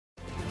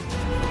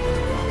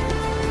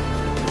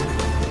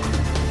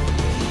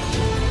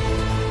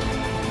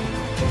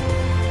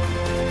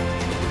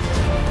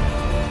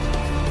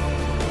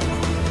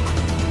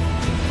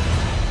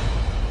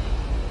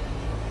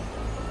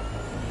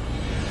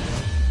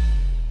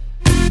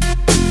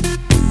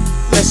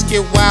let's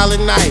get wild at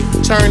night.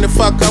 Turn the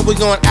fuck up, we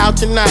going out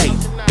tonight.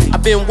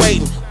 I've been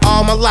waiting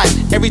all my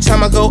life. Every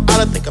time I go out,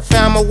 I think I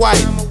found my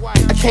wife.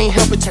 I can't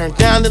help it, turn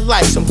down the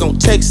lights. I'm gonna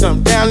take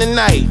something down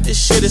tonight.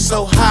 This shit is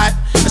so hot,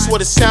 that's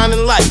what it's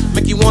sounding like.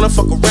 Make you wanna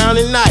fuck around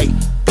tonight,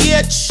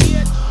 bitch.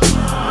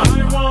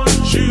 I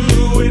want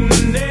you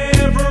in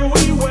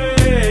every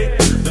way.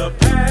 The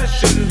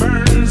passion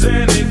burns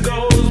and it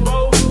goes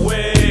both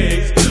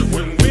ways.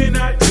 When we're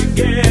not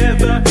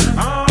together,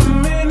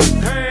 I'm in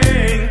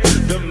pain.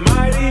 The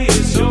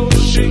mightiest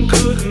ocean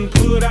couldn't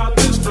put out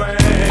this flame.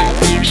 I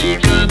think she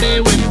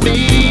coming with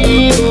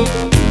me.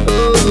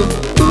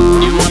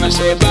 You wanna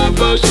say bye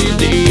before she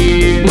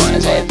leaves?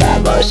 Wanna say bye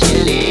before she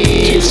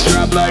leaves? Just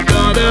drop like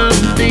autumn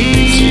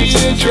leaves.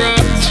 Teardrop,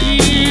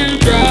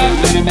 teardrop.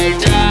 Let it make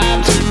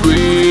time to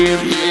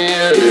breathe.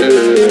 Yeah.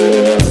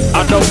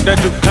 I know that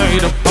you came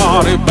to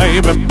party,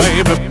 baby,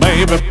 baby,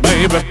 baby,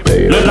 baby.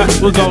 Look like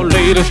we gon'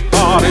 leave this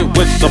party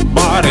with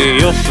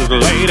somebody else's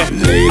lady.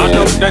 I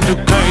know that you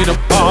came to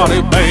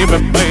party, baby,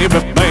 baby,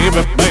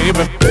 baby,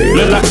 baby.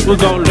 Look like we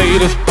gon'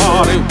 leave this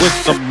party with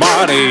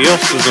somebody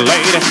else's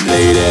lady.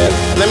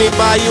 Let me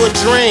buy you a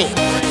drink.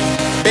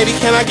 Baby,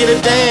 can I get a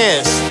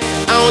dance?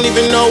 I don't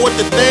even know what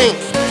to think.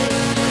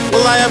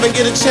 Will I ever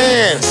get a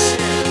chance?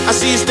 I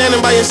see you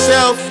standing by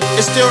yourself.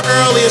 It's still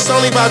early, it's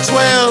only about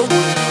 12.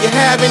 You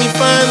have any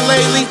fun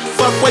lately?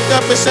 Fuck, wake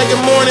up and say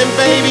good morning,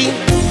 baby.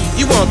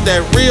 You want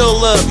that real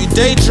love, you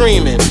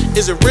daydreaming.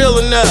 Is it real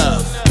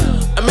enough?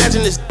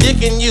 Imagine this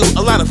dick in you,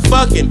 a lot of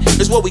fucking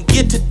is what we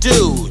get to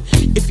do.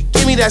 If you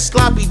give me that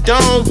sloppy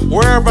dome,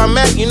 wherever I'm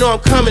at, you know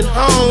I'm coming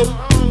home.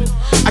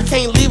 I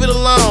can't leave it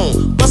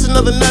alone. Bust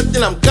another nut,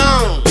 then I'm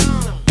gone.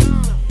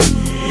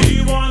 He